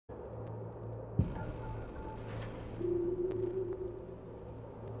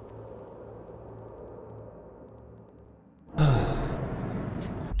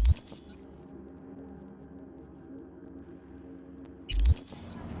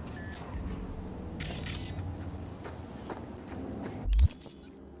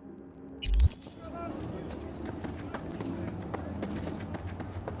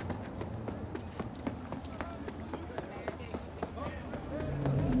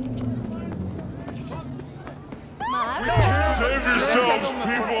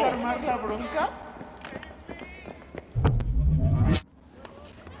armar la bronca?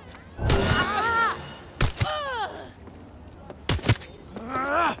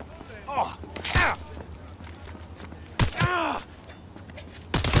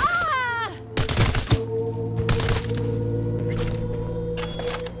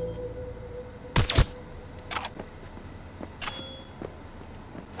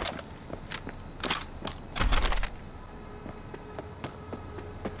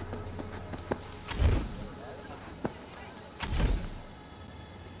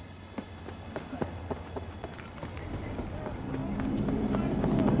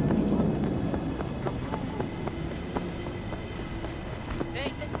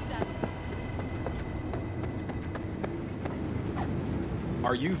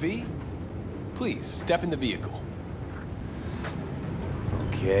 Are you V? Please, step in the vehicle.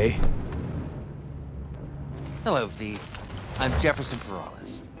 Okay. Hello, V. I'm Jefferson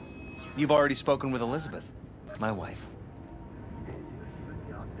Perales. You've already spoken with Elizabeth, my wife.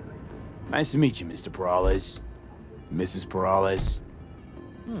 Nice to meet you, Mr. Perales. Mrs. Perales.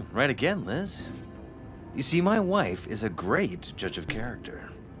 Right again, Liz. You see, my wife is a great judge of character.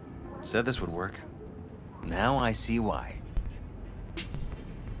 Said this would work. Now I see why.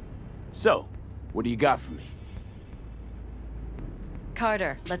 So, what do you got for me?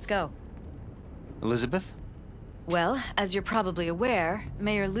 Carter, let's go. Elizabeth? Well, as you're probably aware,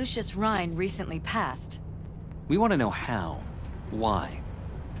 Mayor Lucius Rhine recently passed. We want to know how, why,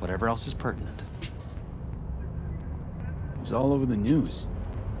 whatever else is pertinent. It was all over the news.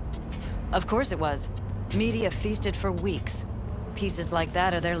 Of course it was. Media feasted for weeks. Pieces like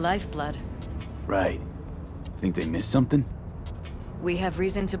that are their lifeblood. Right. Think they missed something? We have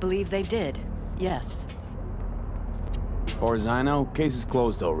reason to believe they did, yes. As far as I know, case is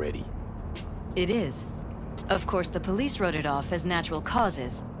closed already. It is. Of course, the police wrote it off as natural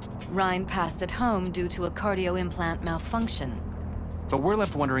causes. Rhine passed at home due to a cardio implant malfunction. But we're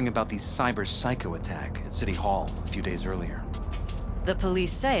left wondering about the cyber psycho attack at City Hall a few days earlier. The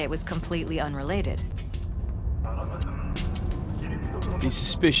police say it was completely unrelated. These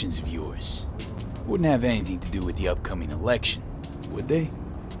suspicions of yours wouldn't have anything to do with the upcoming election, would they?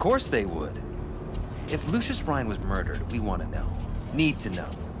 Of course they would. If Lucius Rhine was murdered, we want to know. Need to know.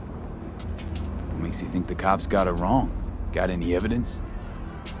 What makes you think the cops got it wrong? Got any evidence?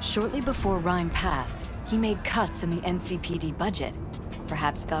 Shortly before Rhine passed, he made cuts in the NCPD budget.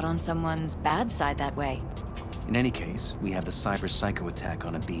 Perhaps got on someone's bad side that way. In any case, we have the cyber psycho attack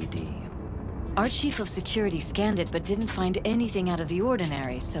on a BD. Our chief of security scanned it but didn't find anything out of the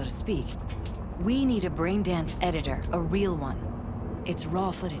ordinary, so to speak. We need a braindance editor, a real one. It's raw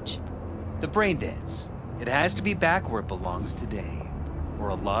footage. The brain dance. It has to be back where it belongs today, or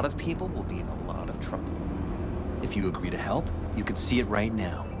a lot of people will be in a lot of trouble. If you agree to help, you can see it right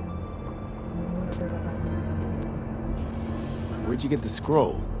now. Where'd you get the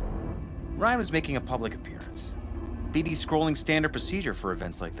scroll? Ryan was making a public appearance. BD scrolling standard procedure for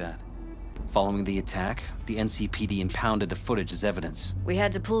events like that. Following the attack, the NCPD impounded the footage as evidence. We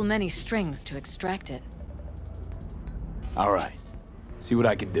had to pull many strings to extract it. All right. See what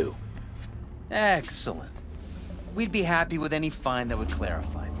I can do. Excellent. We'd be happy with any find that would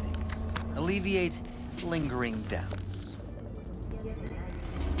clarify things, alleviate lingering doubts.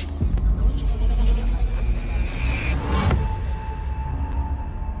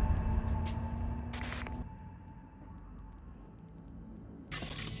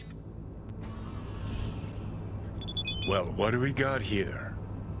 Well, what do we got here?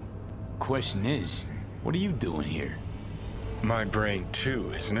 Question is, what are you doing here? My brain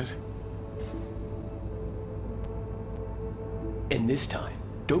too, isn't it? And this time,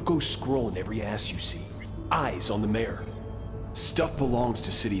 don't go scrolling every ass you see. Eyes on the mayor. Stuff belongs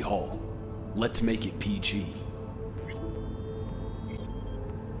to City Hall. Let's make it PG.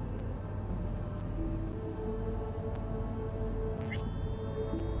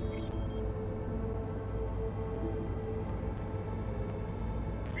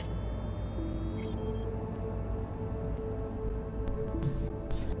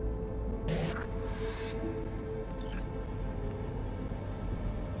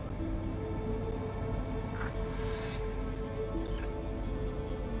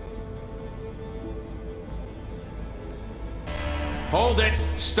 Hold it!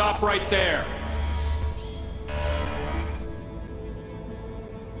 Stop right there!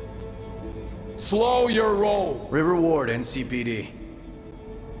 Slow your roll! River Ward, NCPD.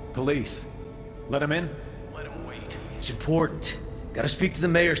 Police. Let him in? Let him wait. It's important. Gotta speak to the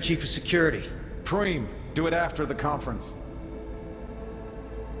mayor's chief of security. Preem, do it after the conference.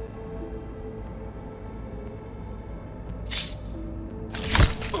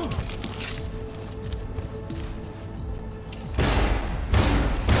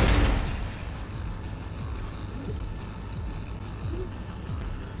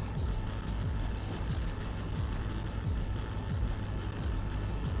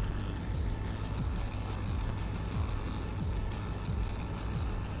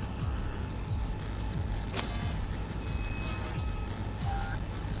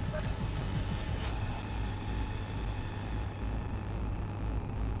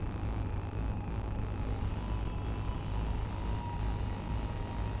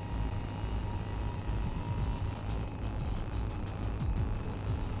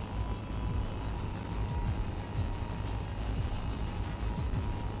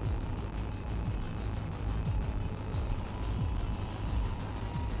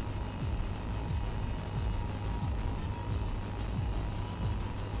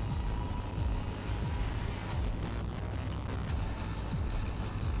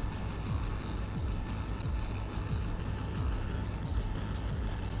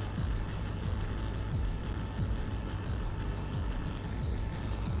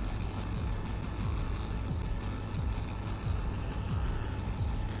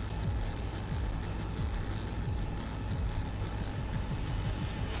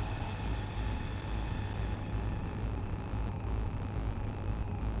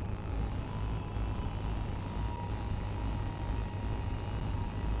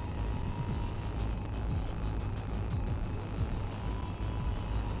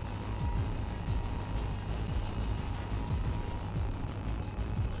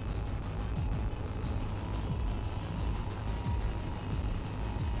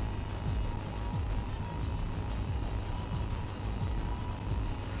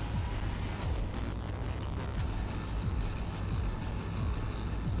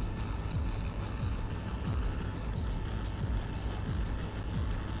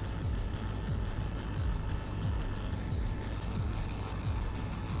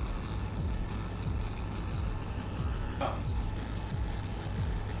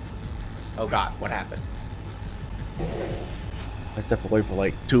 Oh god, what happened? I stepped away for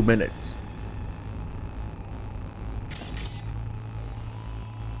like 2 minutes.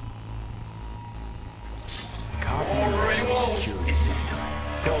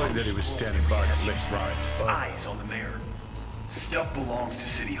 Probably that he was standing by to lick Ryan's butt. Eyes on the mayor. Stuff belongs to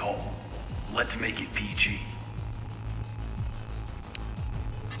City Hall. Let's make it PG.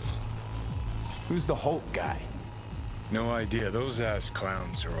 Who's the Hulk guy? No idea. Those ass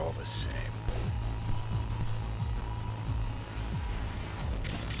clowns are all the same.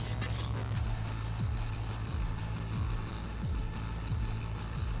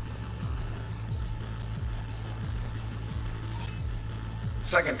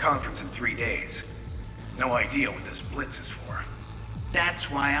 Second conference in 3 days. No idea what this blitz is for. That's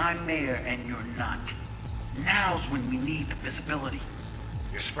why I'm mayor and you're not. Now's when we need the visibility.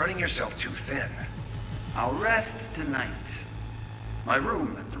 You're spreading yourself too thin. I'll rest tonight. My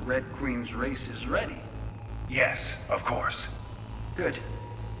room at the Red Queen's race is ready. Yes, of course. Good.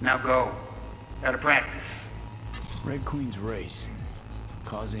 Now go. Gotta practice. Red Queen's race.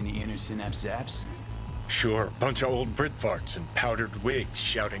 Cause any inner synapse zaps? Sure, bunch of old Brit farts in powdered wigs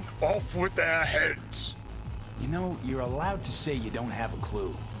shouting, "Off with their heads!" You know, you're allowed to say you don't have a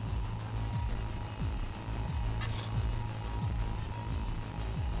clue.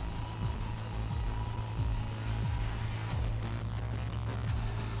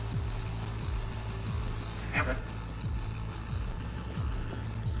 Damn it.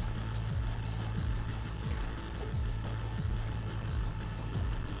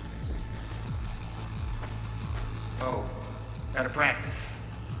 Oh, gotta practice.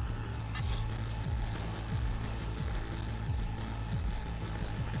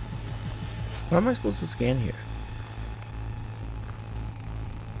 What am I supposed to scan here?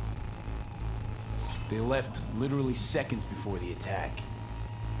 They left literally seconds before the attack.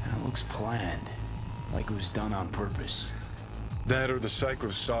 And it looks planned. Like it was done on purpose. That or the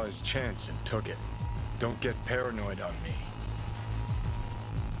psycho saw his chance and took it. Don't get paranoid on me.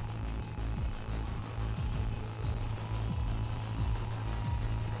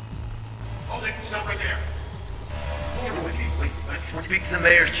 Hold it, stop right there. Wait. Speak to the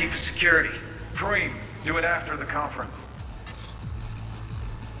mayor's chief of security. Kareem, do it after the conference.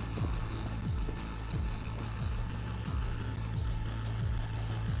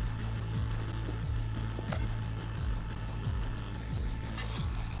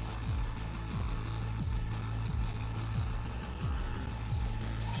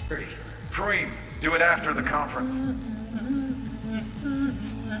 Kareem, do it after the conference.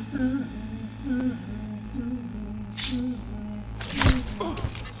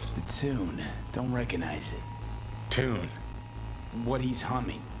 The tune. Don't recognize it. Tune. What he's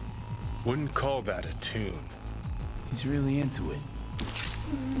humming. Wouldn't call that a tune. He's really into it.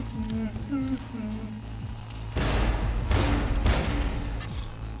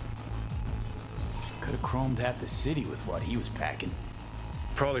 Could have chromed half the city with what he was packing.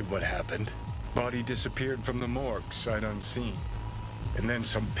 Probably what happened. Body disappeared from the morgue, sight unseen. And then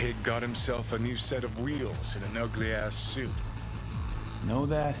some pig got himself a new set of wheels and an ugly-ass suit. Know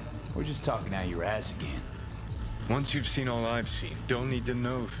that? We're just talking out your ass again. Once you've seen all I've seen, don't need to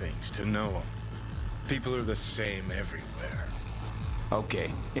know things to know them. People are the same everywhere.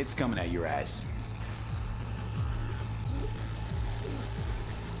 Okay, it's coming out your ass.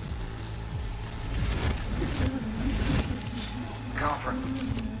 Conference.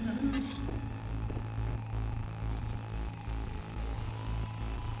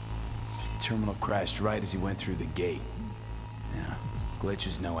 Terminal crashed right as he went through the gate. Yeah, glitch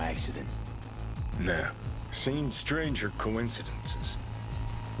was no accident. Nah. Seen stranger coincidences.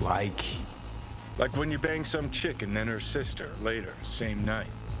 Like when you bang some chick and then her sister later, same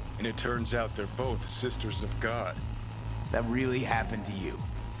night. And it turns out they're both sisters of God. that really happened to you.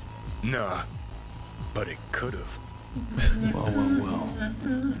 Nah, but it could have. Well.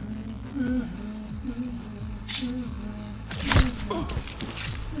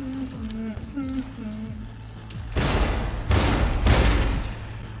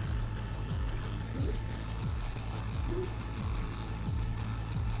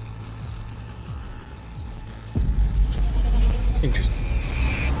 Interesting.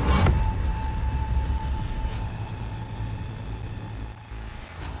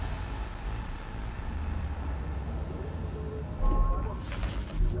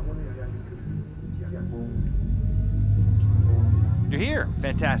 You're here.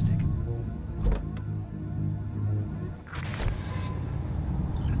 Fantastic.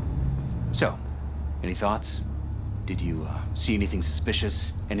 So, any thoughts? Did you see anything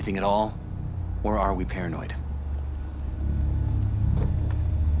suspicious? Anything at all? Or are we paranoid?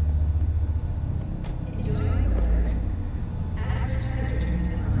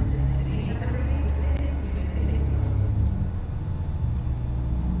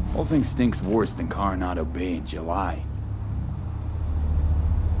 Nothing stinks worse than Coronado Bay in July.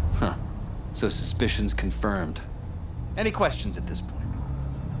 Huh. So suspicions confirmed. Any questions at this point?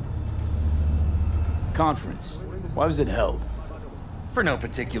 Conference. Why was it held? For no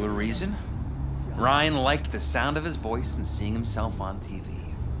particular reason. Ryan liked the sound of his voice and seeing himself on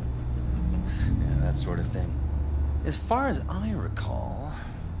TV. Yeah, that sort of thing. As far as I recall,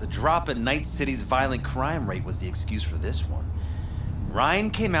 the drop in Night City's violent crime rate was the excuse for this one. Ryan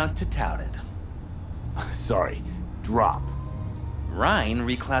came out to tout it. Sorry, drop. Ryan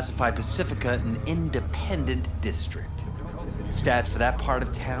reclassified Pacifica an independent district. Stats for that part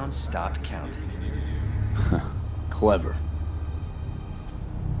of town stopped counting. Clever.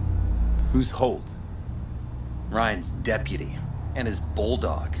 Who's Holt? Ryan's deputy, and his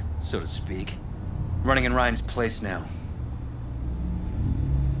bulldog, so to speak. Running in Ryan's place now.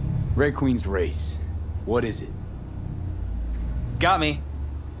 Red Queen's race. What is it? Got me.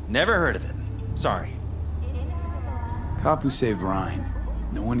 Never heard of it. Sorry. Cop who saved Ryan.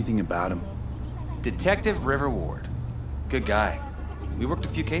 Know anything about him? Detective River Ward. Good guy. We worked a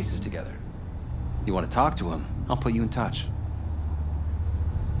few cases together. You want to talk to him? I'll put you in touch.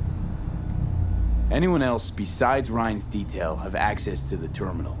 Anyone else besides Ryan's detail have access to the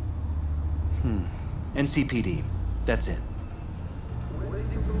terminal? NCPD. That's it.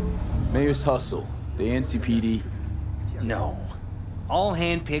 Mayor's hustle. The NCPD? No. All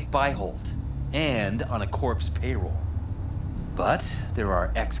handpicked by Holt. And on a corpse payroll. But there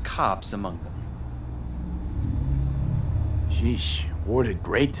are ex-cops among them. Sheesh. Ward had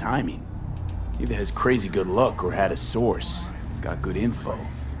great timing. Either has crazy good luck or had a source. Got good info.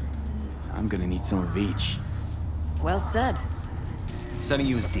 I'm gonna need some of each. Well said. Sending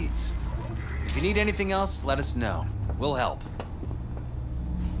you his deeds. If you need anything else, let us know. We'll help.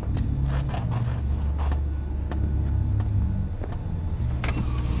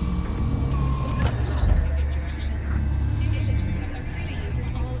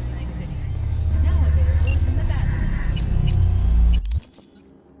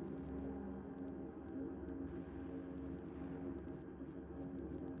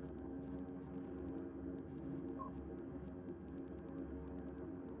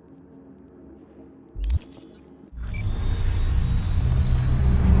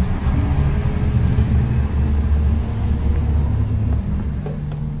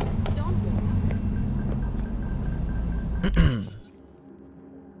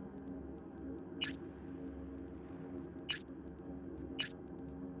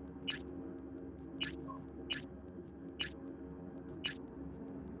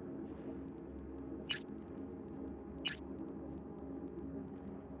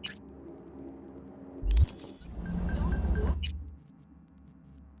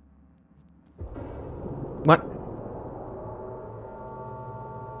 What?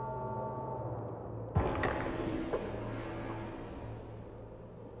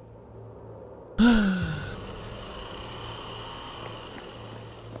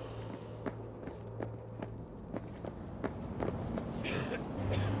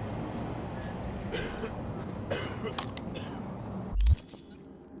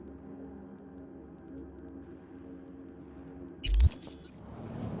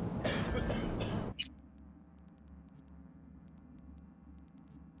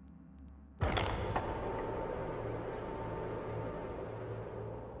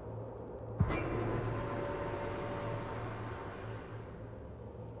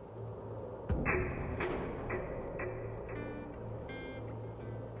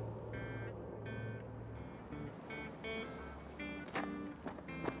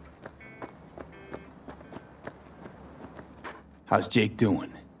 How's Jake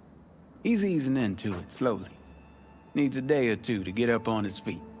doing? He's easing into it, slowly. Needs a day or two to get up on his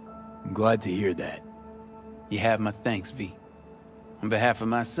feet. I'm glad to hear that. You have my thanks, V. On behalf of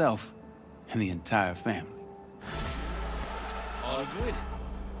myself and the entire family. All good.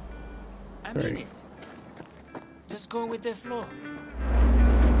 I mean it. Just going with the flow.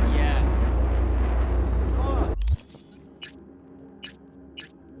 Yeah. Of course.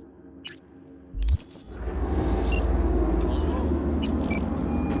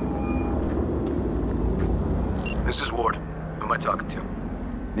 This is Ward. Who am I talking to?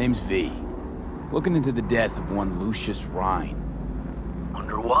 Name's V. Looking into the death of one Lucius Rhine.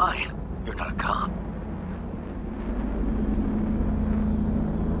 Wonder why? You're not a cop.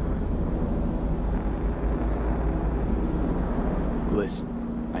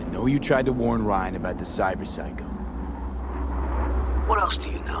 Listen, I know you tried to warn Ryan about the cyber psycho. What else do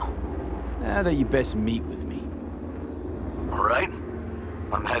you know? Now that you best meet with me. All right.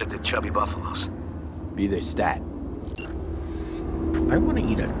 I'm headed to Chubby Buffalo's. Be their stat. I want to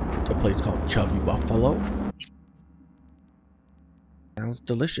eat a A place called Chubby Buffalo. Sounds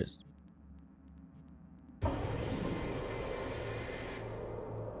delicious.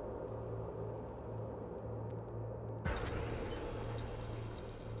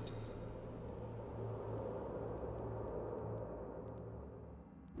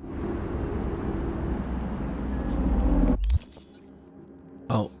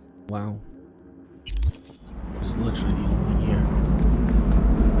 Oh, wow. It's literally the only here.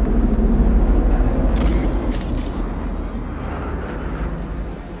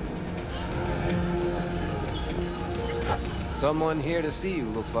 Someone here to see you,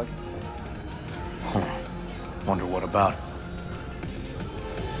 looks like. Huh. Wonder what about.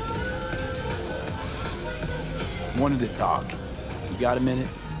 Wanted to talk. You got a minute?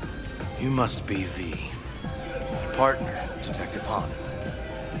 You must be V. Partner, Detective Hahn.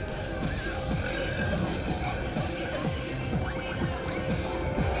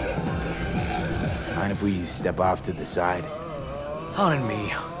 Mind if we step off to the side? Hahn and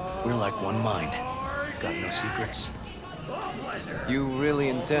me, we're like one mind. Got no secrets. You really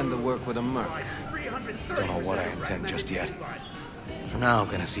intend to work with a merc? Don't know what I intend just yet. For now, I'm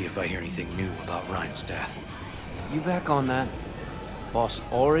gonna see if I hear anything new about Ryan's death. You back on that? Boss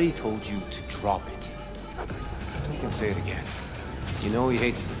already told you to drop it. I can say it again. You know he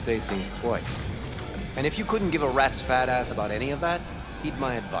hates to say things twice. And if you couldn't give a rat's fat ass about any of that, heed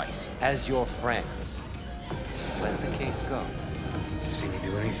my advice. As your friend, let the case go. See me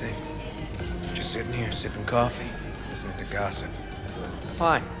do anything? Just sitting here, sipping coffee, listening to gossip.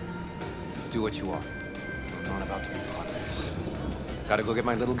 Fine. Do what you want. I'm not about to be partners. Gotta go get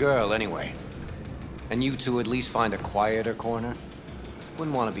my little girl anyway. And you two at least find a quieter corner.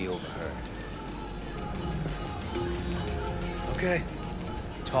 Wouldn't want to be overheard. Okay.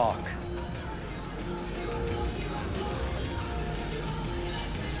 Talk.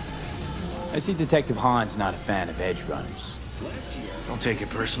 I see Detective Hahn's not a fan of edge runners. Don't take it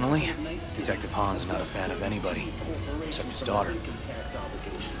personally. Detective Hahn's not a fan of anybody, except his daughter.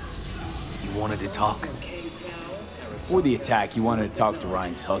 You wanted to talk? Before the attack, you wanted to talk to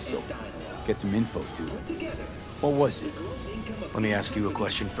Ryan's hustle. Get some info to him. What was it? Let me ask you a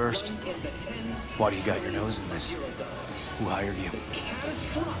question first. Why do you got your nose in this? Who hired you?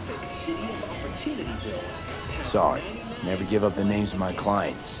 Sorry. Never give up the names of my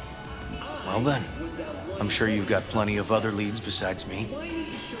clients. Well then, I'm sure you've got plenty of other leads besides me.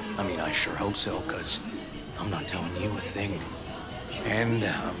 I mean, I sure hope so, because I'm not telling you a thing. And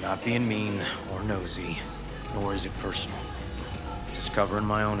I'm not being mean or nosy, nor is it personal. Just covering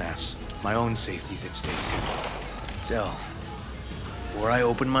my own ass. My own safety's at stake, too. So, before I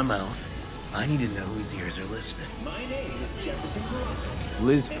open my mouth, I need to know whose ears are listening.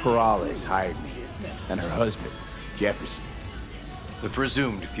 Liz Perales hired me, and her husband, Jefferson. The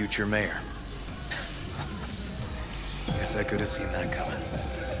presumed future mayor. Guess I could have seen that coming.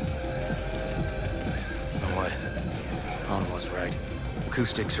 You know what? Hahn was right.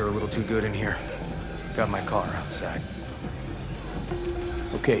 Acoustics are a little too good in here. Got my car outside.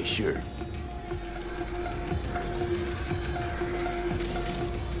 Okay, sure.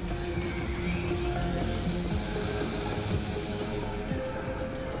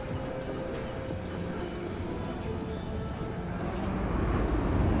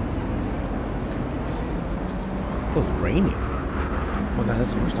 It was raining. Oh,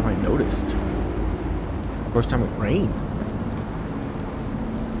 that's the first time I noticed. First time it rained.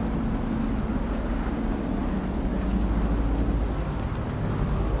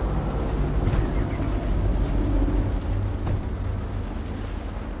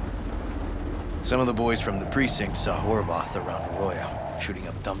 Some of the boys from the precinct saw Horvath around Arroyo, shooting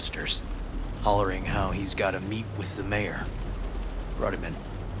up dumpsters, hollering how he's got to meet with the mayor. Brought him in.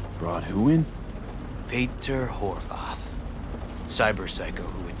 Brought who in? Peter Horvath. Cyber psycho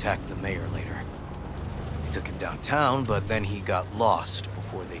who attacked the mayor later. They took him downtown, but then he got lost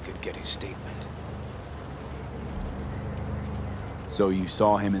before they could get his statement. So you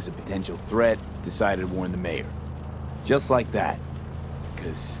saw him as a potential threat, decided to warn the mayor. Just like that.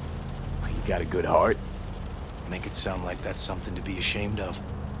 'Cause you got a good heart. Make it sound like that's something to be ashamed of.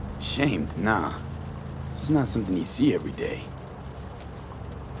 Ashamed? Nah. Just not something you see every day.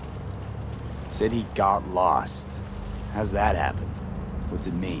 Said he got lost. How's that happen? What's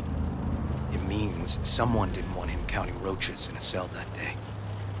it mean? It means someone didn't want him counting roaches in a cell that day.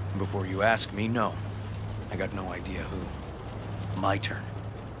 And before you ask me, no. I got no idea who. My turn.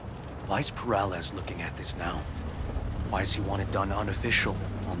 Why's Perales looking at this now? Why does he want it done unofficial,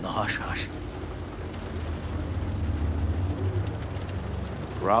 on the hush-hush?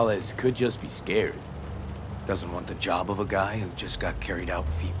 Perales could just be scared. Doesn't want the job of a guy who just got carried out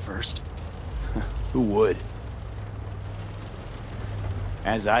feet first. Who would?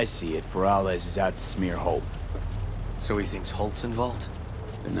 As I see it, Peralez is out to smear Holt. So he thinks Holt's involved?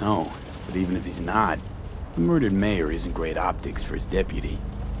 No, but even if he's not, the murdered mayor isn't great optics for his deputy.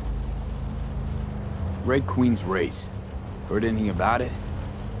 Red Queen's race. Heard anything about it?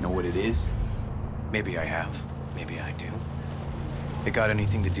 Know what it is? Maybe I have. Maybe I do. It got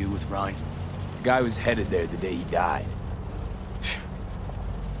anything to do with Ryan? The guy was headed there the day he died.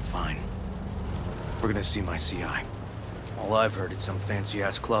 Fine. We're gonna see my CI. All I've heard is some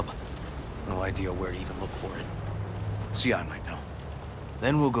fancy-ass club. No idea where to even look for it. CI might know.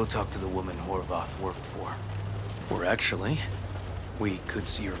 Then we'll go talk to the woman Horvath worked for. Or actually, we could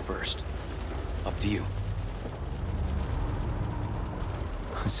see her first. Up to you.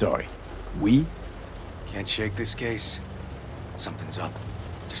 Sorry. We? Can't shake this case. Something's up.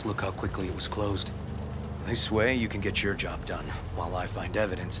 Just look how quickly it was closed. This way, you can get your job done, while I find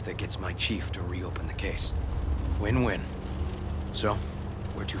evidence that gets my chief to reopen the case. Win-win. So,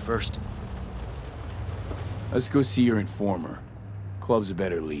 where to first? Let's go see your informer. Club's a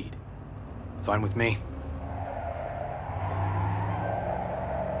better lead. Fine with me.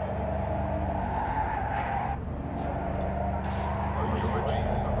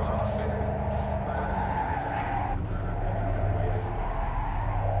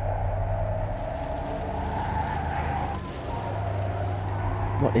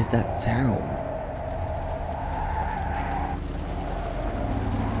 What is that sound?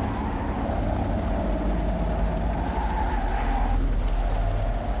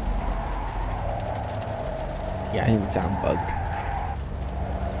 Yeah, I think the sound bugged.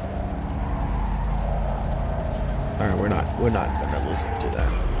 Alright, we're not gonna listen to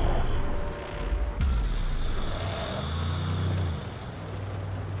that.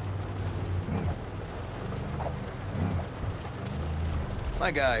 My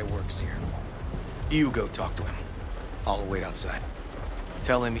guy works here. You go talk to him. I'll wait outside.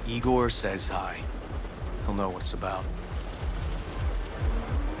 Tell him Igor says hi. He'll know what it's about.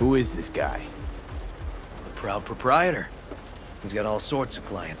 Who is this guy? The proud proprietor. He's got all sorts of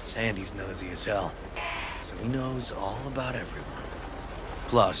clients, and he's nosy as hell. So he knows all about everyone.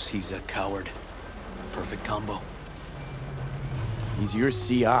 Plus, he's a coward. Perfect combo. He's your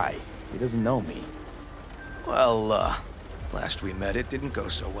CI. He doesn't know me. Well, last we met, it didn't go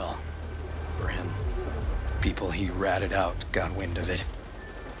so well. For him. People he ratted out got wind of it.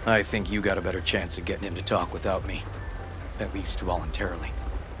 I think you got a better chance of getting him to talk without me. At least voluntarily.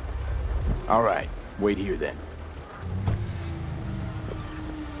 All right. Wait here, then.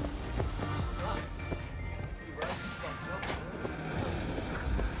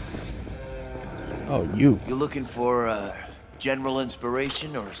 Oh, you. You looking for general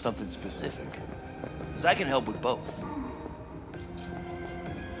inspiration or something specific? Because I can help with both.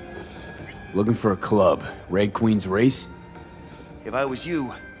 Looking for a club. Red Queen's race? If I was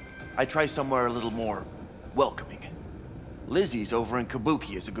you, I'd try somewhere a little more welcoming. Lizzie's over in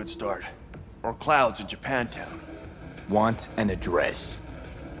Kabuki is a good start. Or Cloud's in Japantown. Want an address.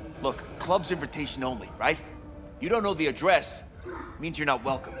 Look, club's invitation only, right? You don't know the address. Means you're not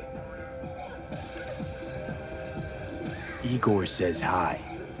welcome. Igor says hi.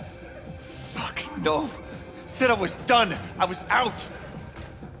 Fuck, no. Said I was done. I was out.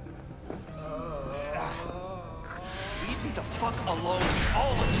 Leave me the fuck alone,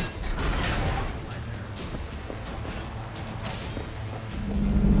 all of you.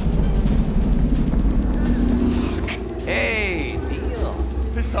 Hey, Neil.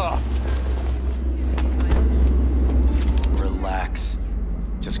 Piss off. Relax.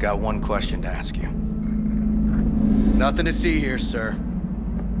 Just got one question to ask you. Nothing to see here, sir.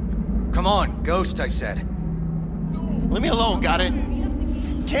 Come on, Ghost, I said. Leave me alone, got it?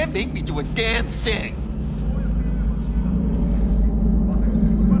 Can't make me do a damn thing.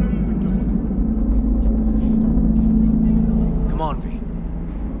 Come on, V.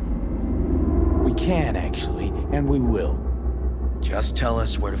 We can, actually, and we will. Just tell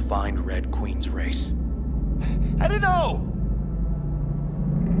us where to find Red Queen's race. I don't know!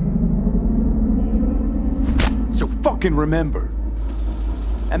 So fucking remember.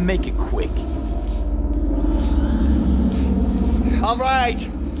 And make it quick. All right.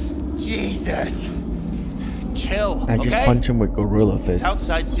 Jesus. Chill, I just okay? punch him with gorilla fists.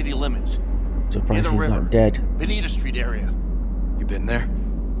 Outside city limits. Surprised Near he's the river. not dead. Benita Street area. You been there?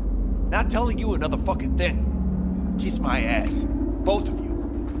 Not telling you another fucking thing. Kiss my ass. Both of you.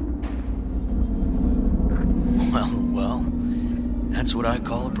 Well, that's what I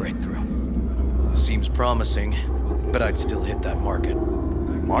call a breakthrough. Seems promising, but I'd still hit that market.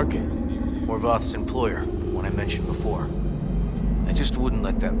 Market? Horvath's employer, one one I mentioned before. I just wouldn't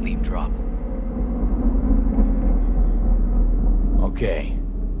let that lead drop. Okay,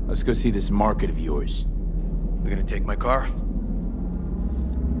 let's go see this market of yours. We gonna take my car?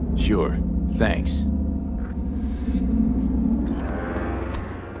 Sure, thanks.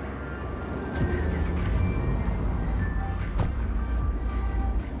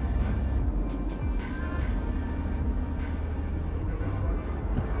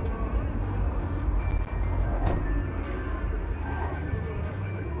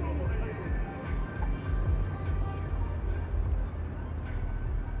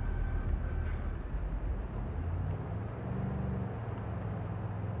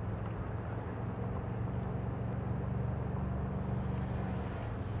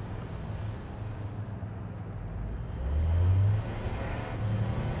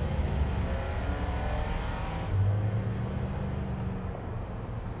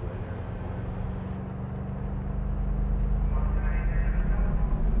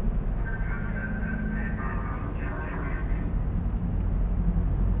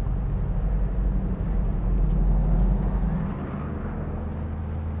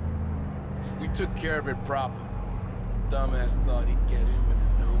 Took care of it proper. Dumbass thought he'd get in with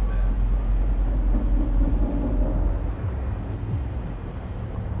a Nomad.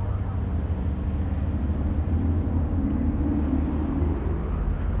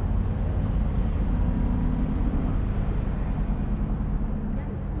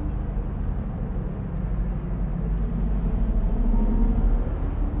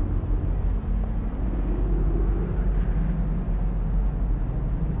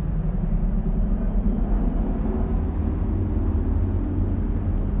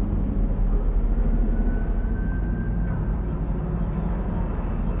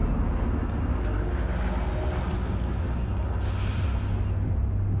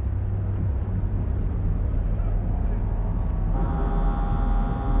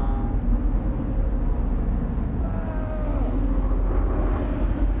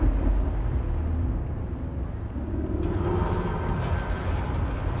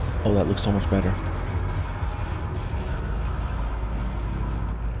 Oh, that looks so much better.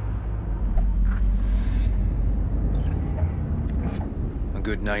 A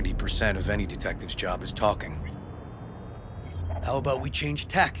good 90% of any detective's job is talking. How about we change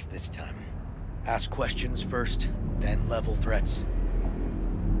tacks this time? Ask questions first, then level threats.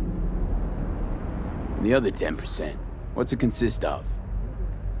 And the other 10%, what's it consist of?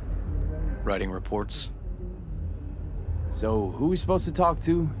 Writing reports. So, who are we supposed to talk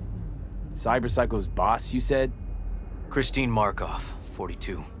to? Cyberpsycho's boss, you said? Christine Markov,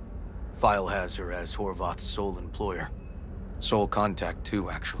 42. File has her as Horvath's sole employer. Sole contact, too,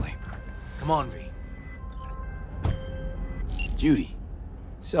 actually. Come on, V. Judy,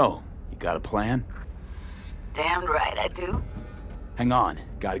 so, you got a plan? Damn right I do. Hang on,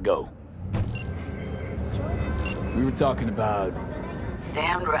 gotta go. We were talking about...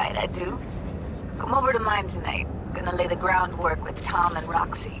 Damn right I do. Come over to mine tonight. Gonna lay the groundwork with Tom and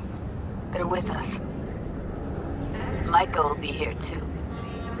Roxy. They're with us. Micah will be here too.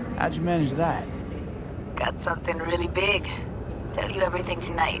 How'd you manage that? Got something really big. Tell you everything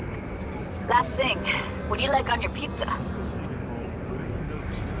tonight. Last thing, what do you like on your pizza?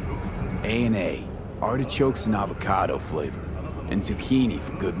 A&A. Artichokes and avocado flavor. And zucchini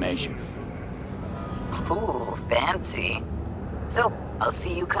for good measure. Ooh, fancy. So, I'll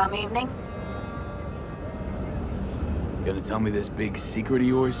see you come evening? Gonna tell me this big secret of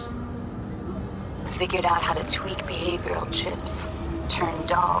yours? Figured out how to tweak behavioral chips. Turn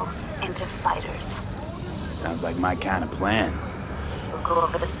dolls into fighters. Sounds like my kind of plan. We'll go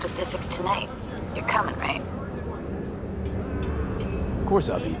over the specifics tonight. You're coming, right? Of course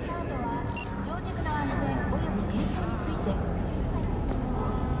I'll be there.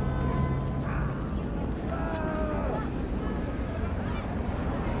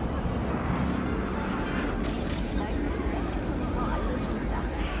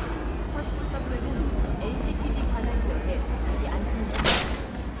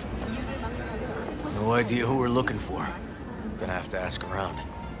 No idea who we're looking for. Gonna have to ask around.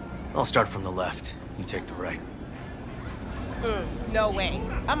 I'll start from the left. You take the right. No way.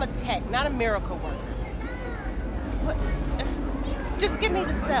 I'm a tech, not a miracle worker. What? Just give me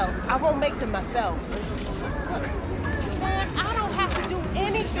the cells. I won't make them myself. What? Man, I don't have to do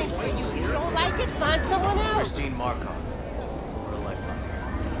anything for you. If you don't like it, find someone else. Christine Markov. Where'll I find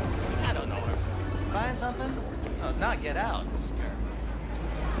her? I don't know her. Buying something? Oh, not get out.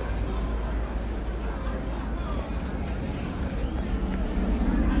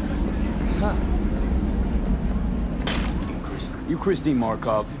 Huh. You Christine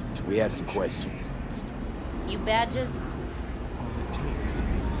Markov, we have some questions. You badges?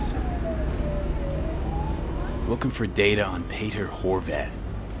 Looking for data on Peter Horvath.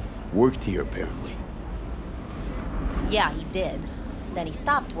 Worked here, apparently. Yeah, he did. Then he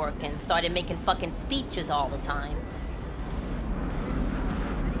stopped working, started making fucking speeches all the time.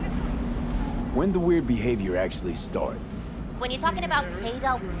 When the weird behavior actually start? When you're talking about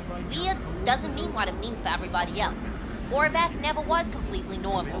Peter, weird doesn't mean what it means for everybody else. Horvath never was completely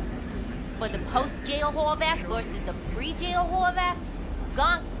normal. But the post-jail Horvath versus the pre-jail Horvath,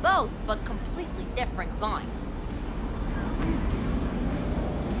 gonks both, but completely different gonks.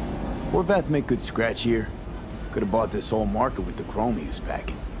 Horvath make good scratch here. Could have bought this whole market with the chrome he was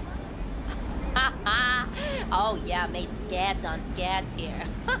packing. Oh yeah, made scads on scads here.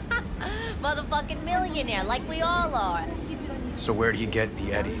 Motherfucking millionaire, like we all are. So where do you get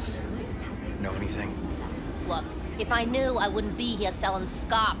the eddies? Know anything? Look, if I knew, I wouldn't be here selling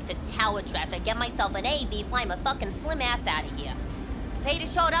scarp to tower trash. I'd get myself an AV, fly my fucking slim ass out of here. Peter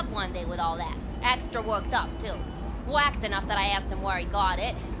showed up one day with all that. Extra worked up, too. Whacked enough that I asked him where he got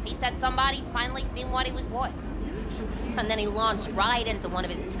it. He said somebody finally seen what he was worth. And then he launched right into one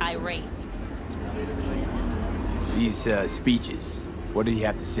of his tirades. These, speeches, what did he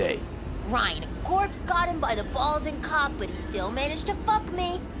have to say? Ryan, corpse got him by the balls and cock, but he still managed to fuck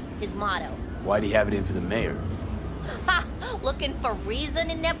me. His motto. Why'd he have it in for the mayor? Ha! Looking for reason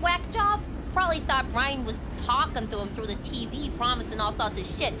in that whack job? Probably thought Ryan was talking to him through the TV, promising all sorts of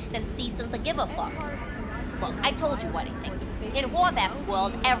shit, then ceasing to give a fuck. Look, I told you what I think. In Horvath's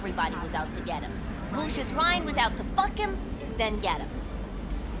world, everybody was out to get him. Lucius Ryan was out to fuck him, then get him.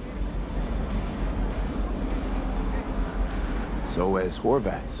 So as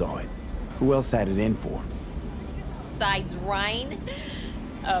Horvath saw it, who else had it in for him? Besides Ryan?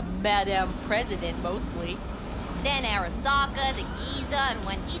 Madame President, mostly. Then Arasaka, the Giza, and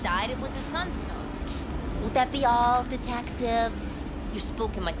when he died, it was his son's turn. Would that be all, detectives? You're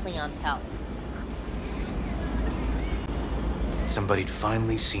spooking my clientele. Somebody'd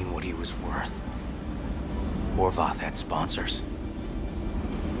finally seen what he was worth. Horvath had sponsors.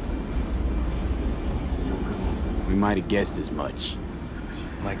 We might have guessed as much.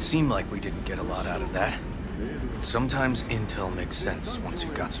 Might seem like we didn't get a lot out of that. But sometimes intel makes sense once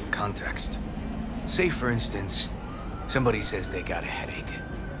you've got some context. Say, for instance, somebody says they got a headache.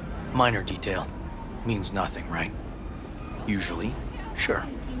 Minor detail. Means nothing, right? Usually, sure.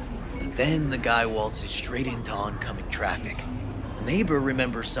 But then the guy waltzes straight into oncoming traffic. The neighbor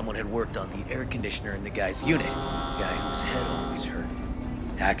remembers someone had worked on the air conditioner in the guy's unit. Guy whose head always hurt.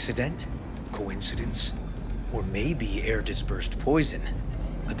 Accident? Coincidence? Or maybe air-dispersed poison.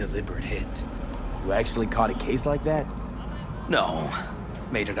 A deliberate hit. You actually caught a case like that? No.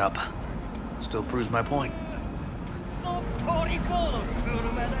 Made it up. Still proves my point. Oh,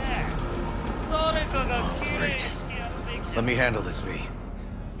 great. Let me handle this, V.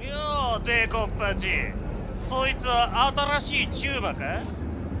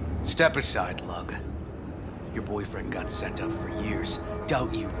 Step aside, Lug. Your boyfriend got sent up for years.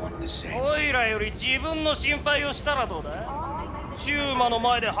 Doubt you want the same.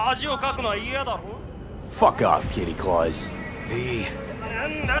 Fuck off, Kitty Claus. V.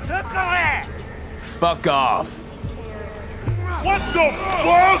 Fuck off. What the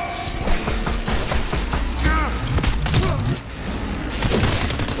fuck?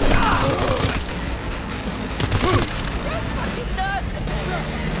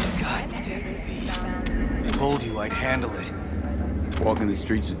 God damn it, V. Told you I'd handle it. Walking the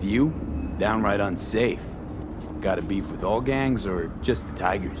streets with you? Downright unsafe. Got a beef with all gangs or just the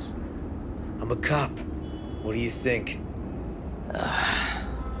Tigers? I'm a cop. What do you think?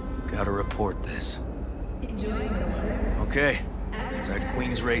 Gotta report this. Okay. Red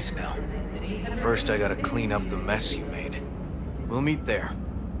Queen's race now. First, I gotta clean up the mess you made. We'll meet there.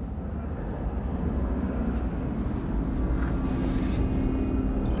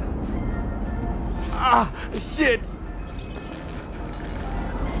 Ah, shit!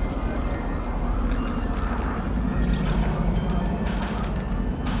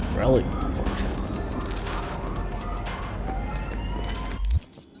 Really? Function.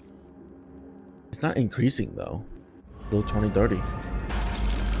 It's not increasing though. Still 2030.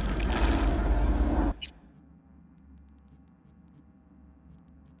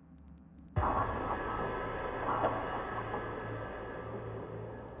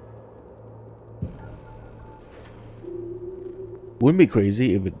 Wouldn't be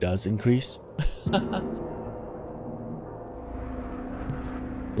crazy if it does increase.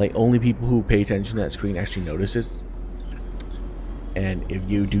 Like, only people who pay attention to that screen actually notices. And if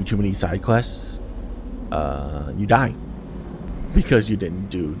you do too many side quests, you die. Because you didn't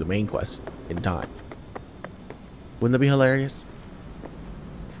do the main quest in time. Wouldn't that be hilarious?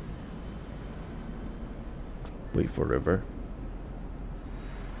 Wait for river.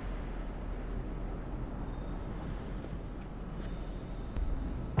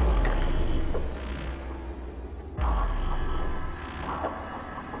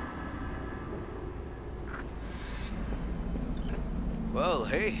 Well,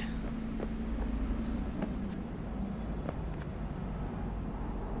 hey.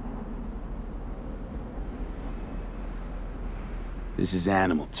 This is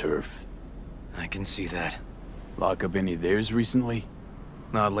animal turf. I can see that. Lock up any of theirs recently?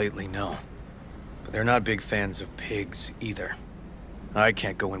 Not lately, no. But they're not big fans of pigs, either. I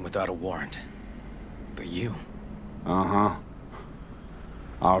can't go in without a warrant. But you... Uh-huh.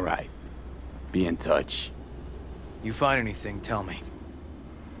 All right. Be in touch. You find anything, tell me.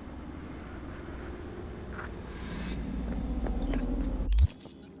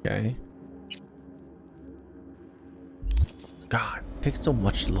 Okay. God, it takes so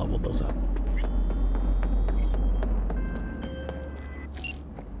much to level those up.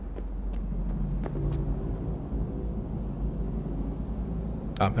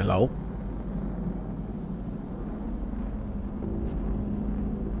 Hello?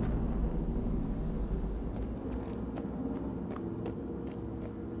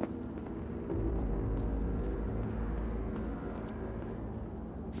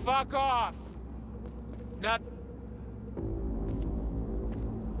 Fuck off! Not...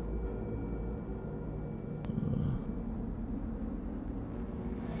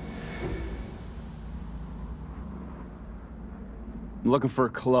 I'm looking for a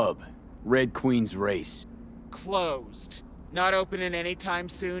club. Red Queen's Race. Closed. Not opening anytime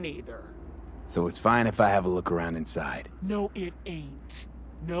soon either. So it's fine if I have a look around inside. No, it ain't.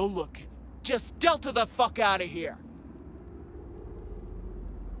 No looking. Just Delta the fuck out of here.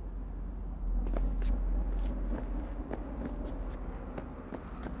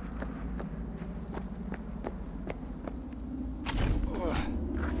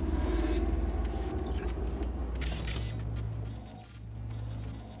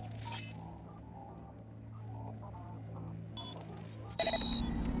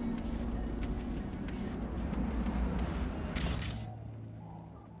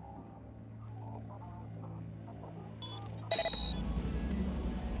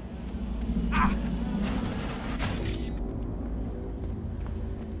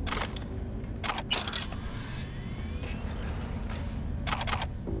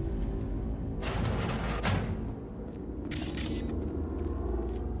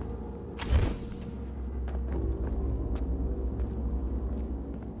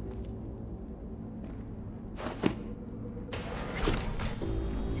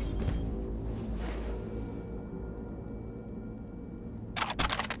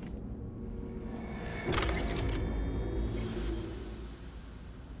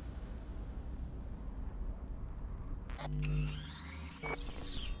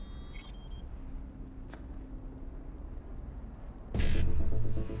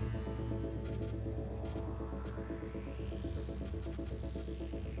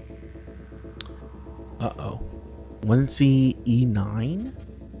 Uh-oh. 1C E9?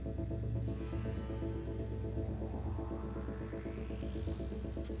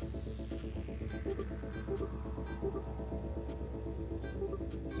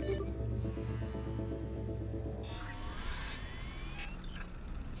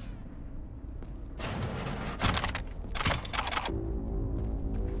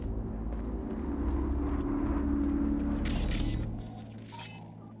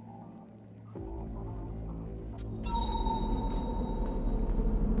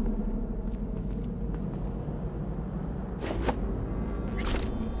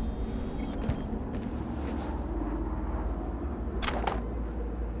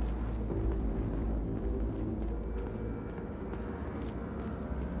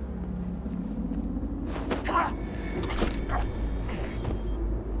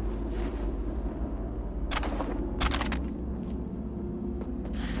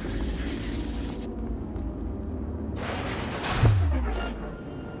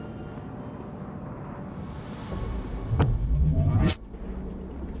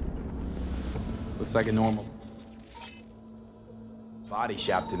 Looks like a normal body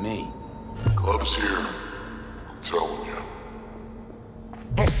shop to me. Club's here. I'm telling you.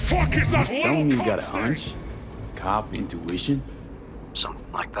 The fuck is that little Telling me you got a hunch? Cop intuition?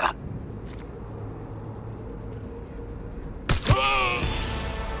 Something like that.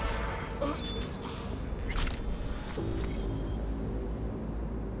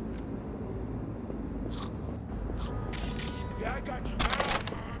 Yeah, I got you now.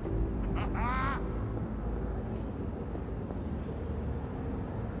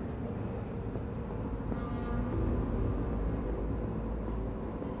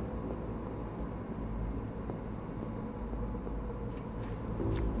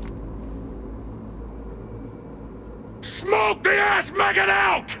 Smoke the ass maggot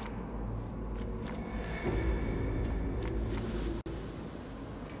out!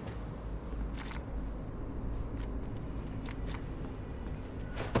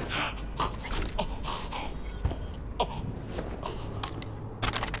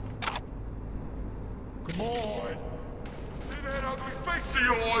 Come on! See that ugly face of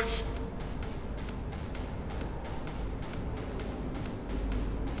yours!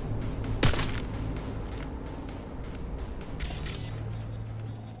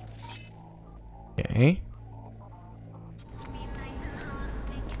 Okay.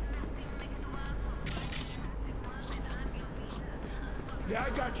 Yeah, I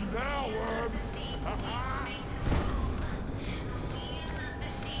got you now, worms!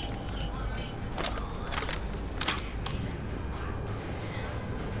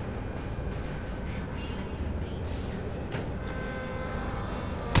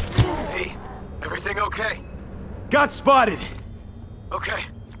 Hey, everything okay? Got spotted! Okay.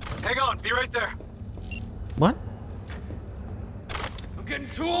 Hang on, be right there. What? I'm getting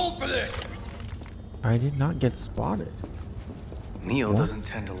too old for this! I did not get spotted. Neil What? doesn't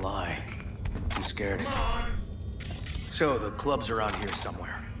tend to lie. I'm scared. So, the club's around here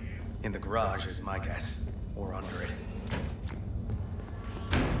somewhere. In the garage is my guess. Or under it.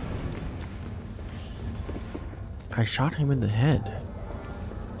 I shot him in the head.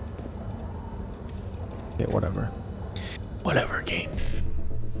 Okay, whatever. Whatever, game.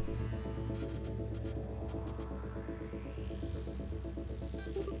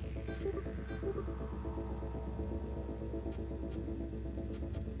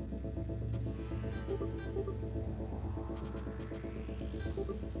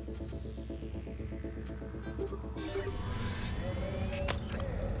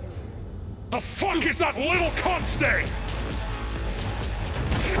 The fuck is that little cunt stay?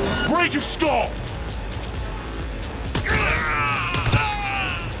 Break your skull!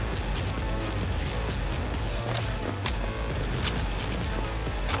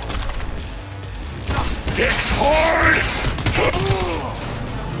 It's hard!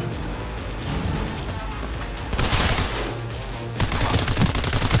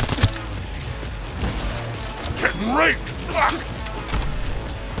 Getting raped! Fuck!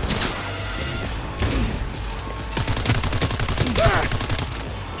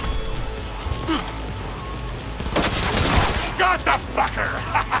 Got the fucker!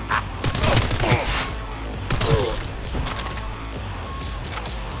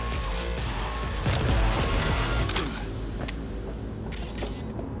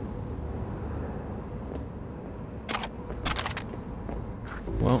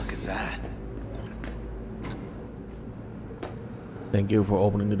 Well, look at that. Thank you for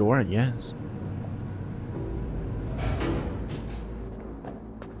opening the door, yes.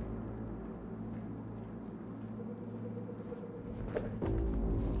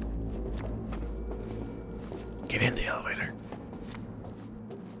 Get in the elevator.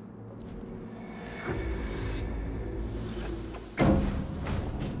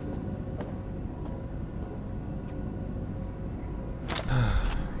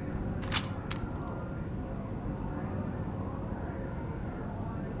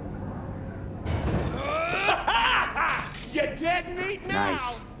 You dead meat now!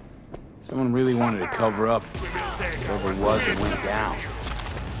 Nice. Someone really wanted to cover up whatever it was that went down.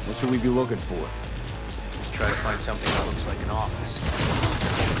 What should we be looking for? Let's try to find something that looks like an office.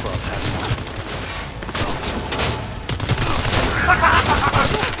 The club has one.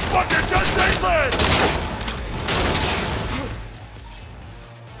 Fucking just ain't lit!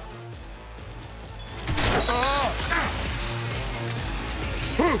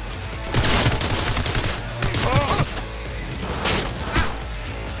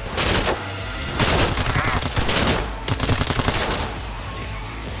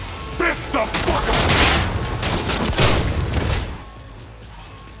 This the fucker!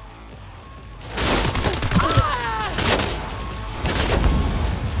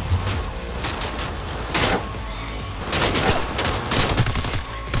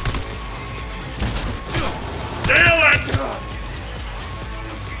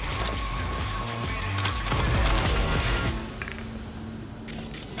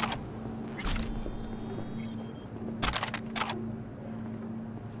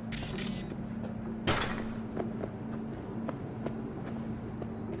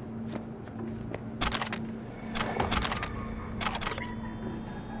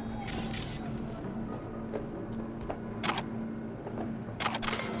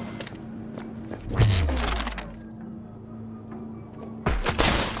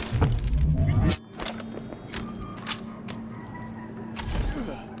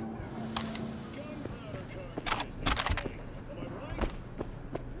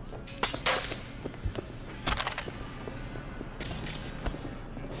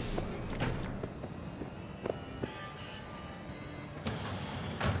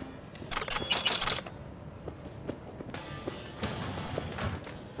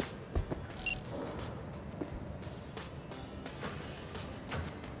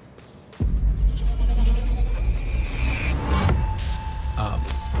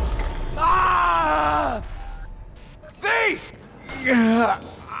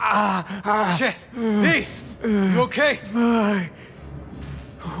 Shit! V! You okay?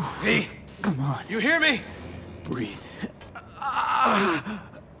 V! Come on. You hear me? Breathe.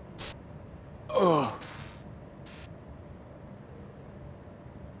 Oh.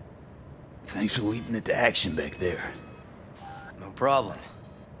 Thanks for leaving it to action back there. No problem.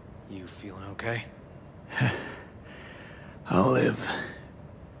 You feeling okay? I'll live.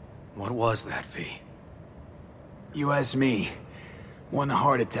 What was that, V? You asked me. Won the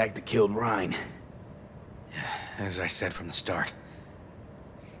heart attack that killed Ryan. As I said from the start.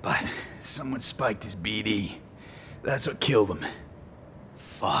 But someone spiked his BD. That's what killed him.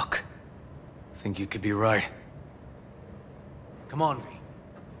 Fuck. Think you could be right. Come on, V.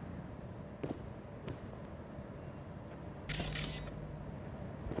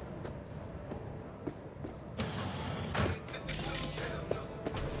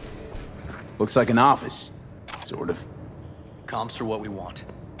 Looks like an office. Sort of. Comps are what we want.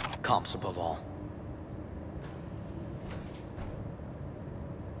 Comps above all.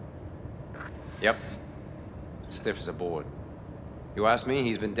 Yep. Stiff as a board. You ask me,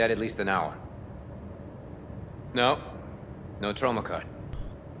 he's been dead at least an hour. No. No trauma card.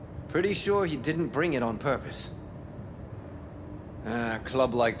 Pretty sure he didn't bring it on purpose. A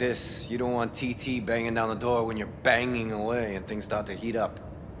club like this, you don't want TT banging down the door when you're banging away and things start to heat up.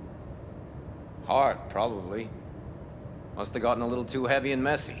 Heart, probably. Must have gotten a little too heavy and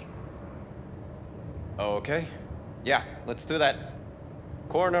messy. Okay. Yeah, let's do that.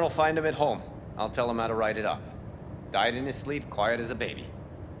 Coroner will find him at home. I'll tell him how to write it up. Died in his sleep, quiet as a baby.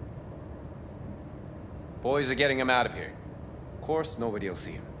 Boys are getting him out of here. Of course, nobody will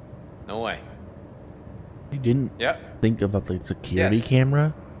see him. No way. You didn't think of a security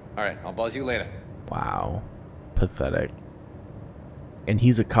camera? Alright, I'll buzz you later. Wow. Pathetic. And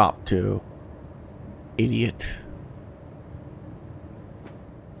he's a cop, too. Idiot.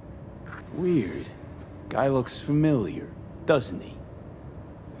 Weird. Guy looks familiar, doesn't he?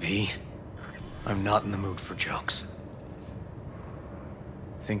 V, I'm not in the mood for jokes.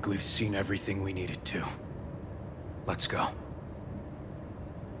 Think we've seen everything we needed to. Let's go.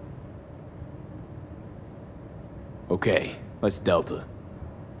 Okay, let's Delta.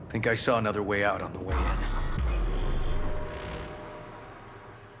 Think I saw another way out on the way in.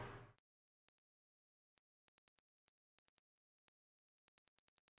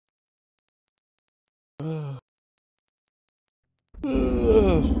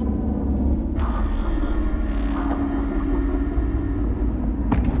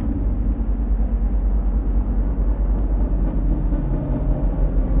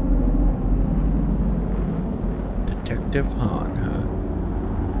 Detective Han, huh?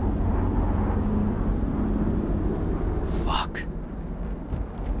 Fuck.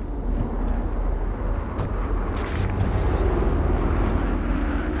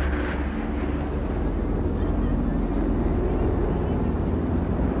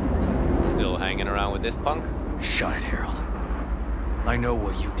 Still hanging around with this punk? Shut it, Harold. I know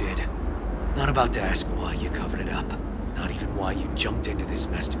what you did. Not about to ask why you covered it up. Not even why you jumped into this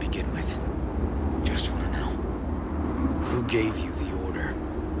mess to begin with. Just want to know. Who gave you the order?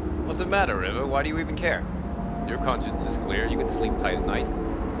 What's the matter, River? Why do you even care? Your conscience is clear. You can sleep tight at night.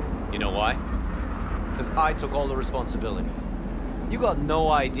 You know why? Because I took all the responsibility. You got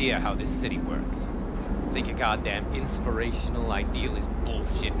no idea how this city works. Think a goddamn inspirational idealist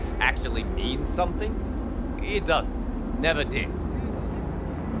bullshit actually means something? It doesn't. Never did.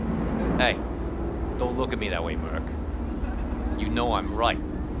 Hey, don't look at me that way, Merc. You know I'm right.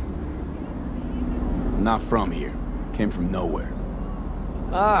 Not from here. Came from nowhere.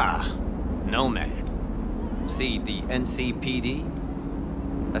 Ah, Nomad. See, the NCPD?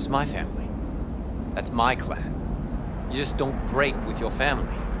 That's my family. That's my clan. You just don't break with your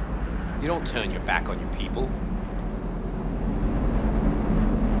family. You don't turn your back on your people.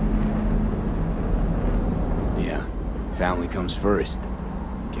 Yeah, family comes first.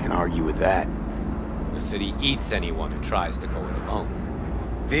 Can't argue with that. The city eats anyone who tries to go it alone.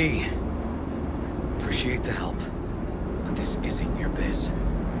 V, appreciate the help, but this isn't your biz.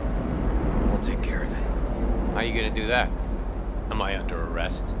 We'll take care of it. How you gonna do that? Am I under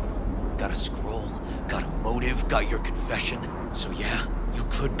arrest? Got a scroll, got a motive, got your confession. So yeah, you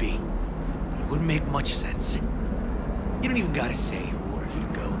could be. But it wouldn't make much sense. You don't even gotta say who ordered you to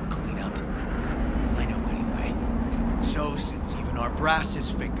go and clean up. I know anyway. So since even our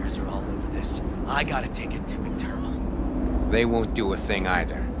brass's fingers are all over this, I gotta take it to internal. They won't do a thing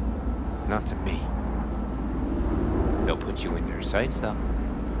either. Not to me. They'll put you in their sights, though.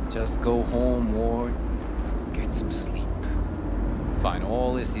 Just go home, Ward. Get some sleep. Find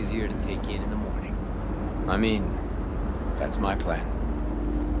all this easier to take in the morning. I mean, that's my plan.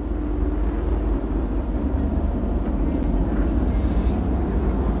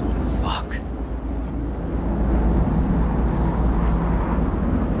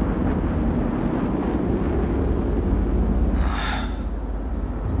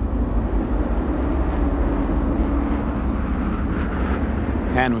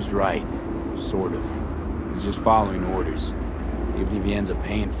 was right. Sort of. He's just following orders. Even if he ends up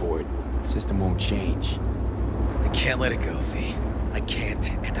paying for it, the system won't change. I can't let it go, V. I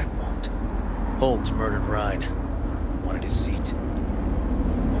can't, and I won't. Holt murdered Ryan. Wanted his seat.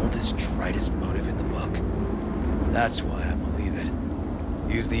 Oldest, tritest motive in the book. That's why I believe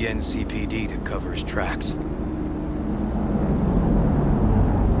it. Use the NCPD to cover his tracks.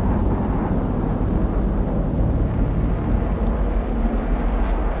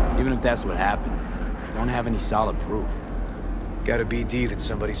 Even if that's what happened, I don't have any solid proof. Got a BD that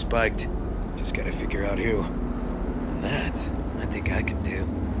somebody spiked. Just gotta figure out who. And that, I think I can do.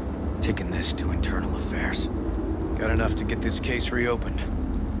 Taking this to internal affairs. Got enough to get this case reopened.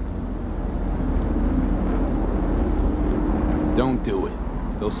 Don't do it.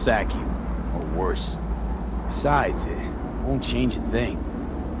 They'll sack you. Or worse. Besides, it won't change a thing.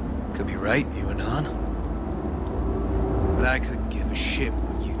 Could be right, you and on. But I couldn't give a shit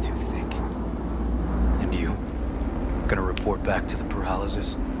what you two think. And you? Gonna report back to the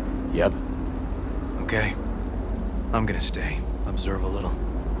paralysis? Yep. Okay. I'm gonna stay. Observe a little.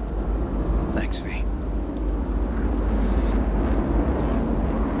 Thanks, V.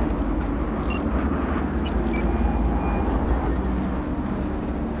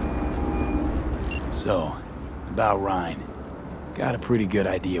 So, about Ryan. Got a pretty good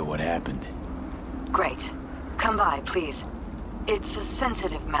idea what happened. Great. Come by, please. It's a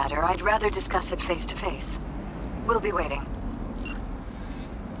sensitive matter. I'd rather discuss it face to face. We'll be waiting.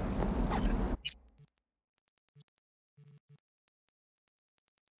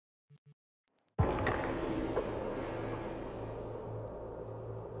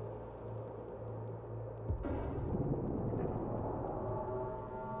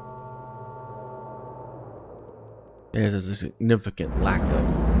 There's a significant lack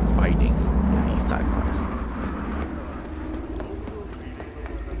of fighting in these side quests.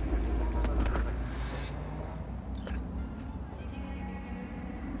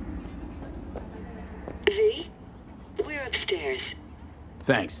 V, we're upstairs.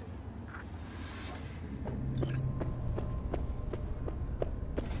 Thanks.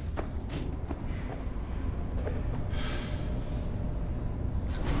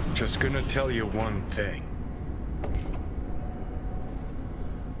 Just gonna tell you one thing.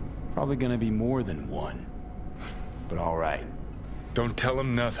 Probably gonna be more than one. But alright. Don't tell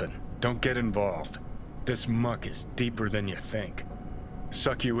him nothing. Don't get involved. This muck is deeper than you think.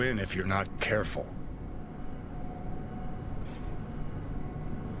 Suck you in if you're not careful.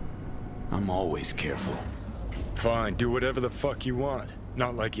 I'm always careful. Fine, do whatever the fuck you want.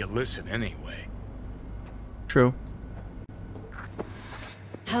 Not like you listen anyway. True.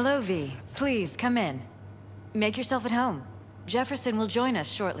 Hello, V. Please, come in. Make yourself at home. Jefferson will join us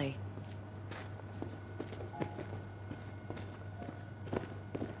shortly.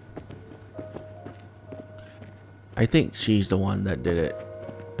 I think she's the one that did it,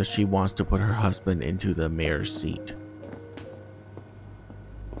 because she wants to put her husband into the mayor's seat.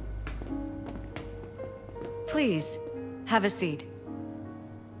 Please, have a seat.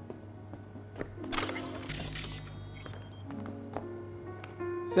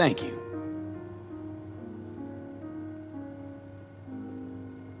 Thank you.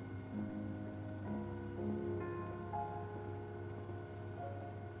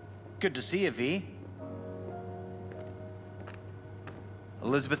 Good to see you, V.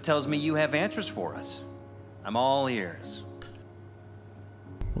 Elizabeth tells me you have answers for us. I'm all ears.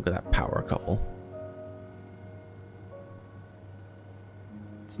 Look at that power couple.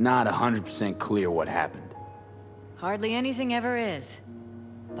 It's not 100% clear what happened. Hardly anything ever is.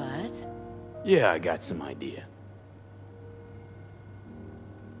 But... yeah, I got some idea.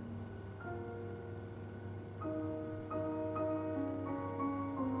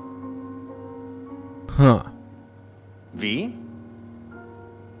 Huh. V?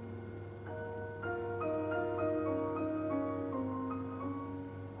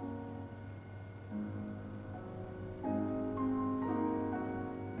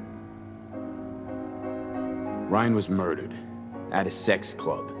 Ryan was murdered at a sex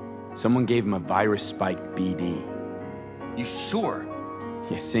club. Someone gave him a virus-spiked BD. You sure?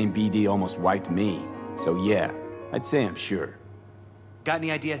 Yeah, same BD almost wiped me. So yeah, I'd say I'm sure. Got any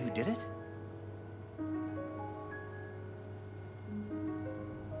idea who did it?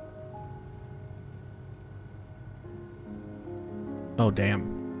 Oh,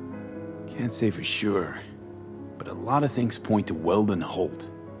 damn. Can't say for sure, but a lot of things point to Weldon Holt.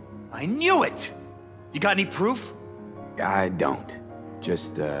 I knew it! You got any proof? I don't.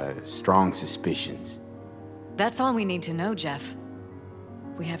 Just, strong suspicions. that's all we need to know, Jeff.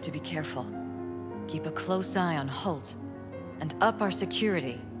 We have to be careful. Keep a close eye on Holt, and up our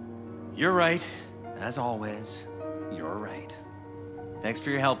security You're right. As always, you're right. Thanks for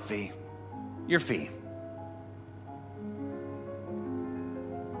your help, V. Your fee.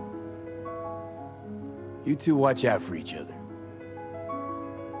 You two watch out for each other.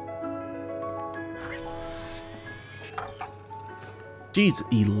 Jeez,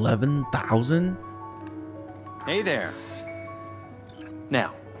 11,000? Hey there.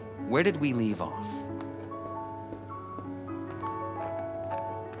 Now, where did we leave off?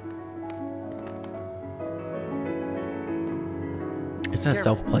 It's a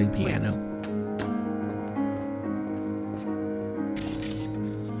self-playing piano.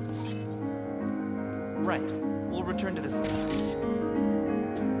 Right. We'll return to this later.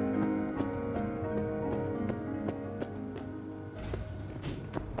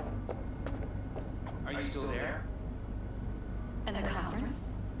 Are you still there? And the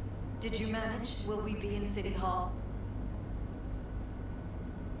conference? Did you manage? Will we be in City Hall?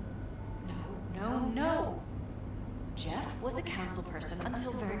 No. Jeff was a council person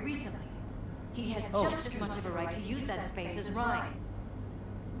until very recently. He has just as much of a right to use that space as Ryan.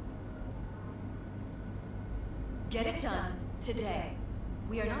 Get it done today.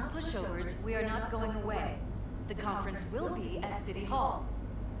 We are not pushovers. We are not going away. The conference will be at City Hall.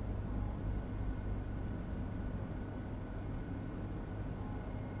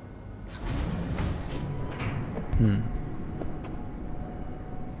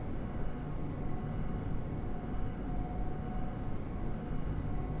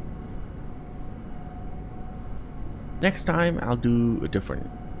 Next time, I'll do a different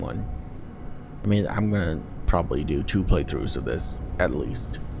one. I mean, I'm gonna probably do 2 playthroughs of this, at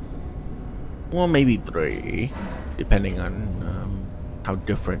least. Well, maybe 3, depending on how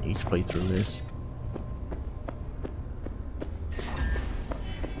different each playthrough is.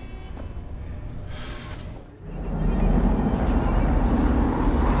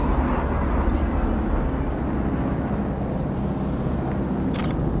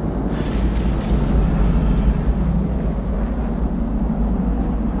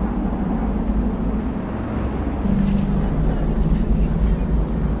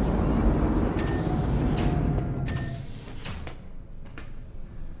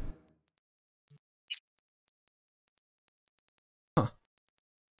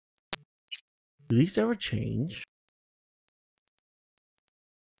 Do these ever change?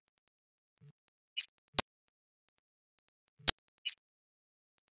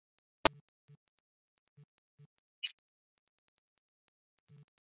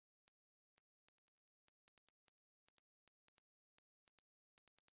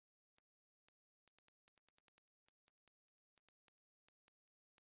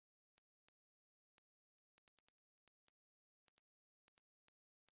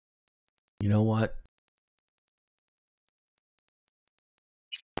 You know what?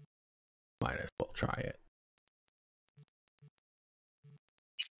 Might as well try it.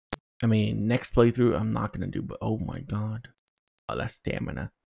 I mean, next playthrough, I'm not gonna do, but oh my god. Oh, that's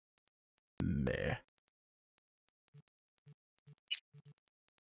stamina. Meh.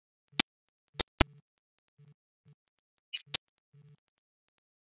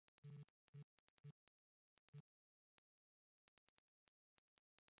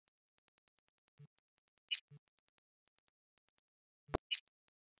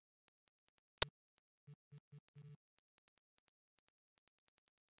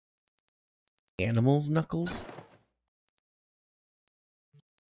 Animals, Knuckles?